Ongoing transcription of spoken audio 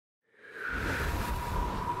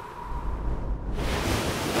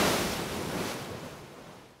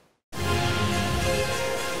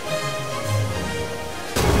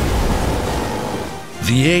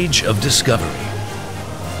The age of discovery.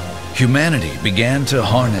 Humanity began to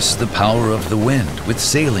harness the power of the wind with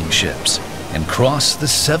sailing ships and cross the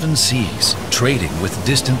 7 seas, trading with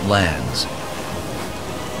distant lands.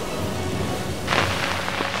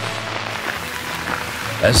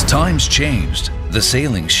 As times changed, the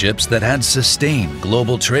sailing ships that had sustained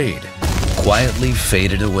global trade quietly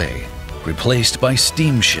faded away, replaced by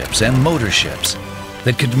steamships and motor ships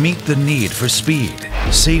that could meet the need for speed,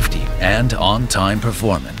 safety, and on-time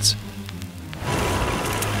performance.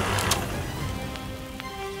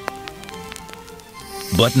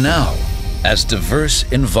 But now, as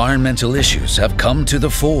diverse environmental issues have come to the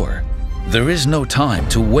fore, there is no time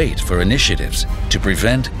to wait for initiatives to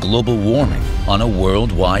prevent global warming on a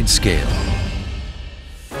worldwide scale.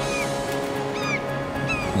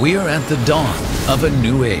 We are at the dawn of a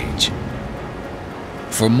new age.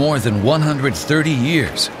 For more than 130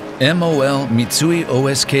 years, MOL Mitsui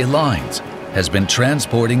O.S.K. Lines has been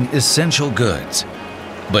transporting essential goods.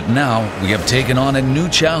 But now we have taken on a new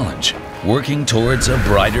challenge, working towards a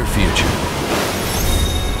brighter future.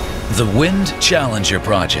 The Wind Challenger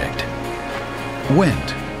Project.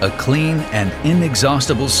 Wind, a clean and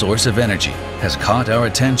inexhaustible source of energy, has caught our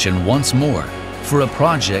attention once more for a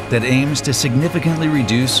project that aims to significantly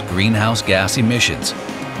reduce greenhouse gas emissions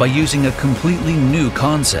by using a completely new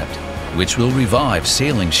concept, which will revive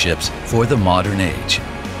sailing ships for the modern age.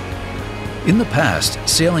 In the past,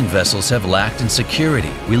 sailing vessels have lacked in security,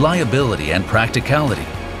 reliability, and practicality.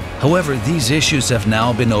 However, these issues have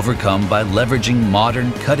now been overcome by leveraging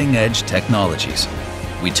modern, cutting-edge technologies.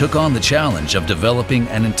 We took on the challenge of developing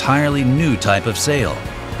an entirely new type of sail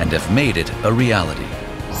and have made it a reality.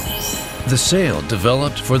 The sail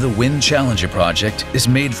developed for the Wind Challenger project is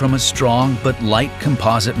made from a strong but light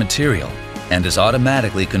composite material and is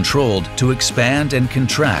automatically controlled to expand and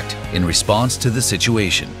contract in response to the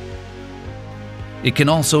situation. It can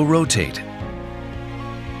also rotate.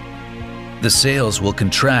 The sails will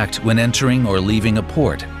contract when entering or leaving a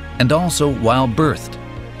port, and also while berthed.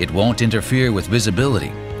 It won't interfere with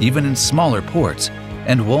visibility, even in smaller ports,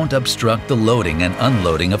 and won't obstruct the loading and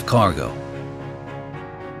unloading of cargo.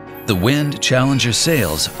 The Wind Challenger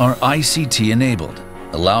sails are ICT enabled,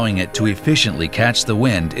 allowing it to efficiently catch the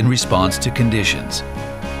wind in response to conditions.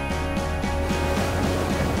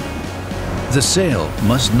 The sail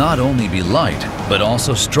must not only be light, but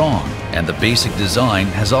also strong, and the basic design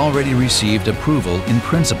has already received approval in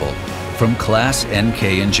principle from Class NK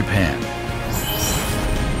in Japan.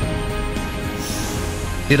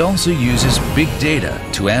 It also uses big data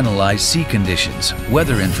to analyze sea conditions,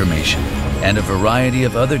 weather information, and a variety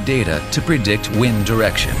of other data to predict wind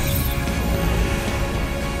direction.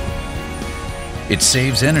 It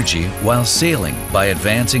saves energy while sailing by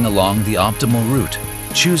advancing along the optimal route,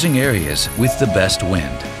 choosing areas with the best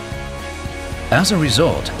wind. As a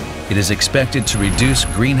result, it is expected to reduce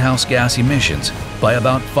greenhouse gas emissions by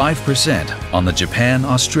about 5% on the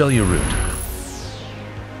Japan-Australia route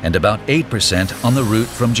and about 8% on the route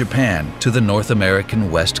from Japan to the North American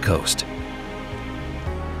West Coast.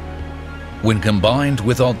 When combined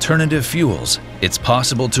with alternative fuels, it's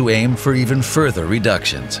possible to aim for even further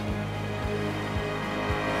reductions.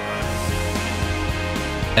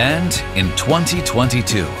 And in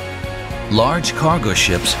 2022, large cargo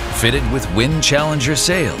ships fitted with Wind Challenger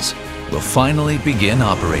sails will finally begin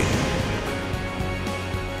operating.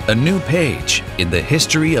 A new page in the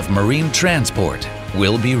history of marine transport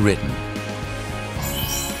will be written.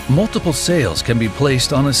 Multiple sails can be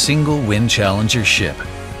placed on a single Wind Challenger ship.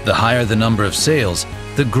 The higher the number of sails,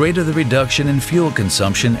 the greater the reduction in fuel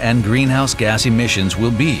consumption and greenhouse gas emissions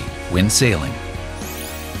will be when sailing.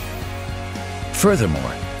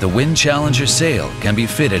 Furthermore, the Wind Challenger sail can be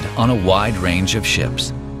fitted on a wide range of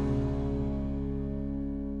ships.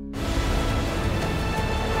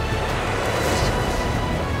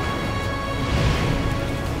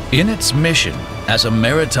 In its mission as a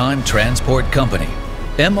maritime transport company,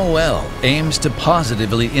 MOL aims to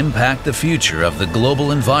positively impact the future of the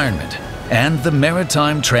global environment and the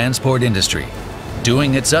maritime transport industry,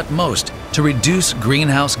 doing its utmost to reduce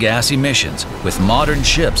greenhouse gas emissions with modern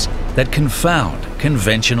ships that confound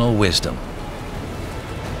conventional wisdom.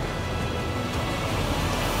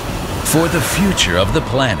 For the future of the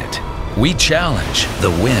planet, we challenge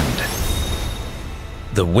the wind.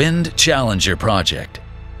 The Wind Challenger Project.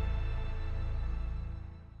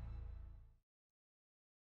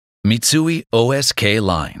 Mitsui O.S.K.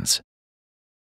 Lines.